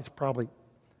 it's probably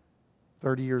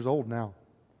 30 years old now,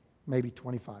 maybe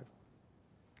 25.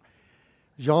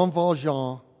 Jean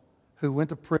Valjean, who went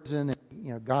to prison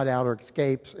and got out or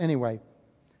escapes. Anyway,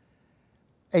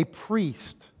 a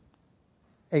priest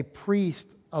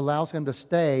allows him to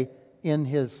stay in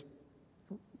his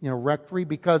rectory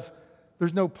because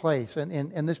there's no place.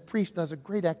 And this priest does a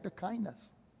great act of kindness.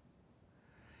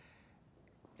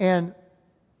 And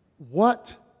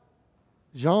what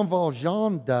Jean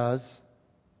Valjean does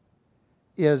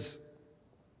is,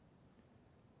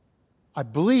 I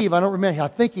don't remember, I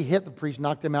think he hit the priest,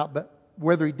 knocked him out, but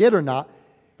whether he did or not,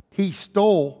 he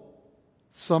stole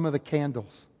some of the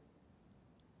candles.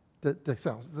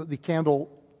 The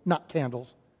candle, not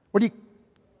candles.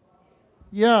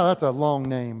 Yeah, that's a long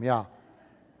name, yeah.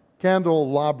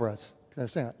 Candelabras. Can I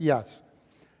say that? Yes.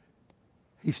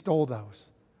 He stole those.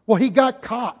 Well, he got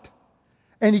caught.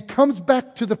 And he comes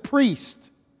back to the priest.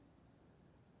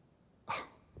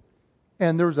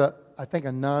 And there's I think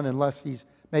a nun, unless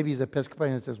maybe he's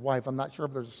Episcopalian, it's his wife. I'm not sure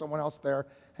if there's someone else there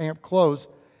hanging up clothes.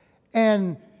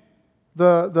 And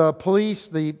the police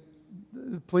that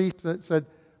said,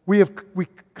 we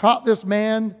caught this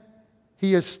man.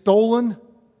 He has stolen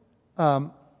he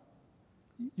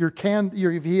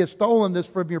has stolen this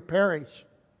from your parish.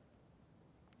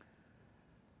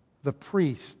 The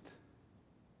priest,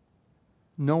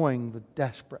 knowing the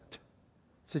desperate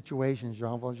situation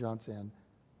Jean Valjean's in,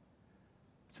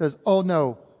 says, oh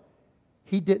no,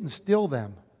 he didn't steal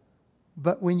them.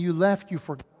 But when you left, you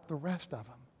forgot the rest of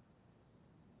them.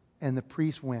 And the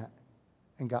priest went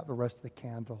and got the rest of the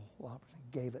candelabras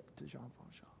and gave it to Jean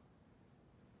Valjean.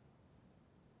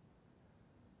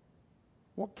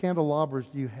 What candelabras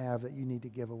do you have that you need to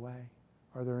give away?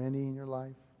 Are there any in your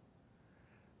life?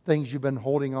 Things you've been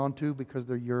holding on to because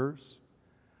they're yours?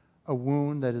 A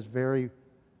wound that is very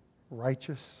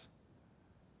righteous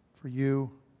for you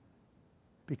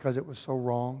because it was so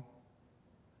wrong?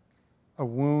 A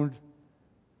wound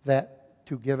that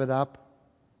to give it up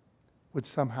would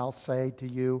somehow say to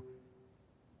you,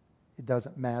 it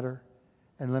doesn't matter.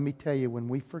 And let me tell you, when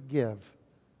we forgive,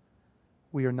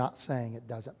 we are not saying it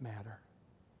doesn't matter.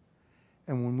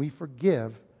 And when we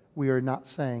forgive, we are not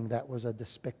saying that was a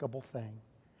despicable thing.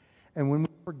 And when we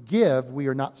forgive, we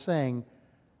are not saying,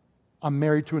 I'm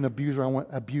married to an abuser, I want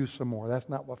to abuse some more. That's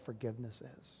not what forgiveness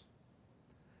is.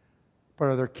 But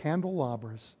are there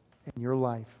candelabras in your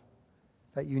life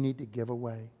that you need to give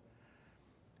away?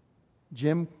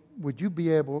 Jim, would you be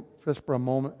able, just for a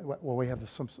moment, while we have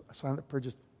some silent prayer,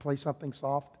 just play something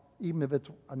soft, even if it's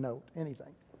a note,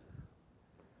 anything?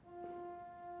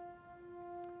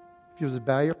 If you just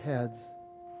bow your heads.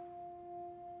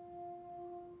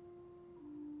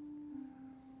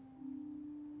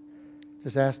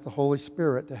 Just ask the Holy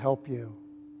Spirit to help you.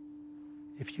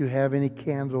 If you have any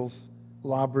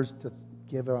candelabras to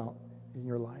give out in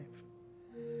your life.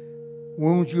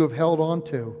 Wounds you have held on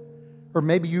to. Or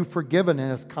maybe you've forgiven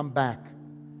and it's come back.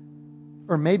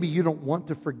 Or maybe you don't want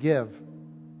to forgive.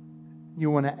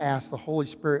 You want to ask the Holy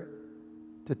Spirit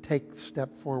to take the step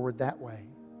forward that way.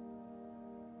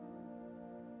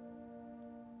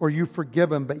 Or you've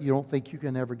forgiven but you don't think you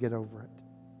can ever get over it.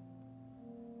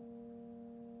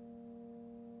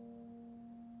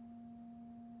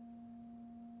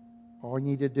 All you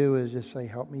need to do is just say,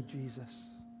 help me, Jesus.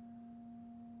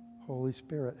 Holy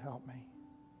Spirit, help me.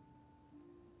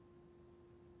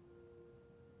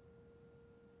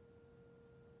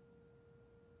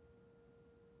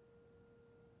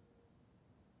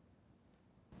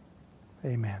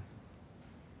 Amen.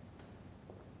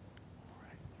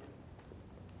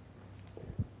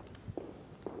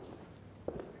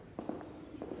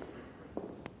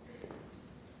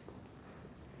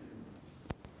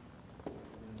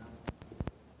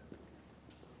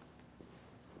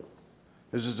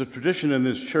 As is a tradition in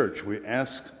this church, we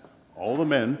ask all the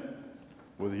men,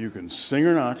 whether you can sing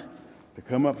or not, to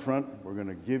come up front. We're going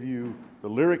to give you the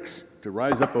lyrics to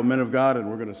Rise Up, O Men of God, and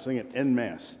we're going to sing it en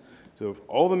masse. So if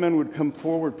all the men would come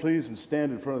forward, please, and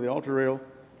stand in front of the altar rail.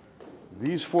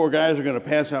 These four guys are going to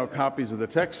pass out copies of the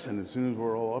text, and as soon as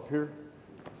we're all up here,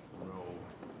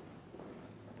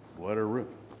 we'll let her rip.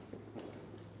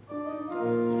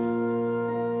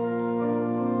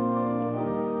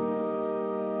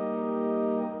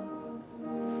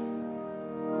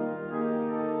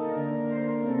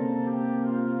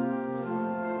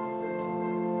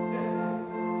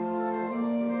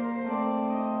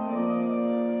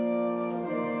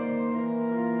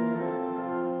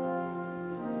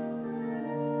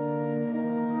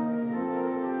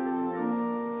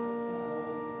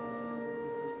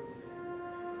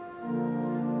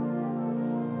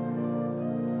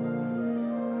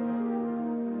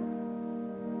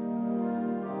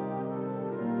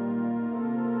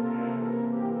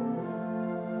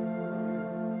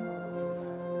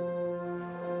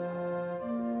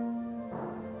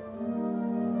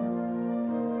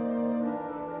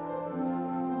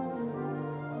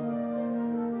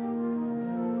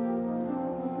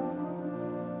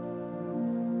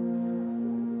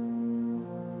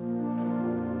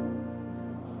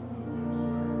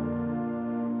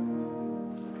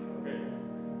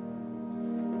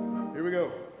 Here we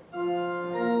go.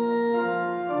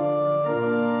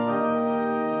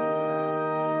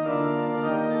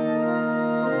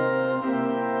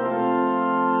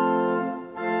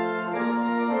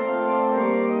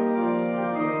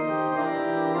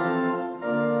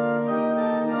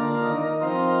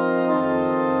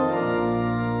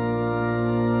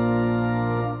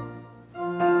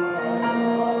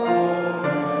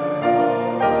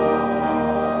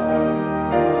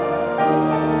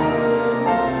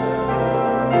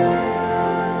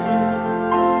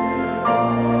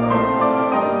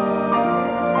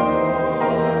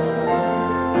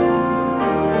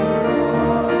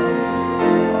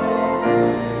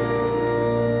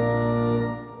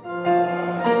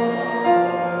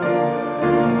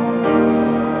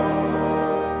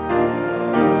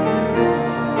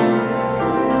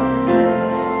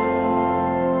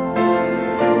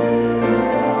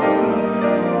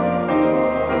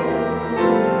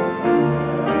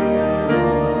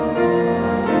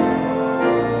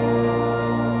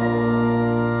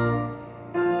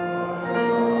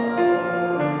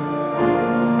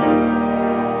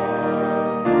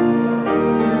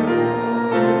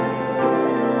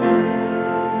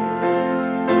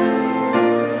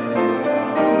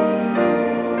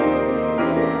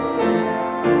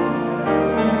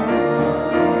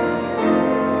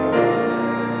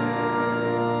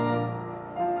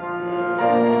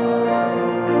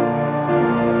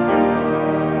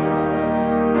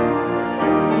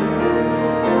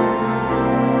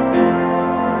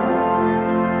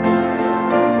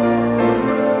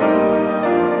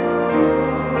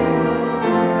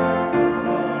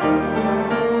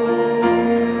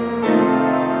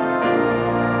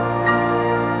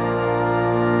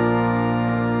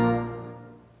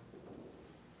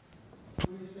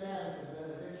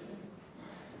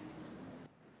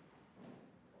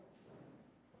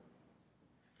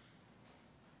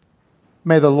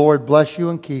 May the Lord bless you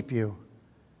and keep you.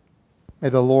 May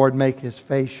the Lord make his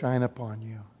face shine upon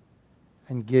you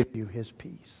and give you his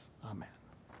peace. Amen.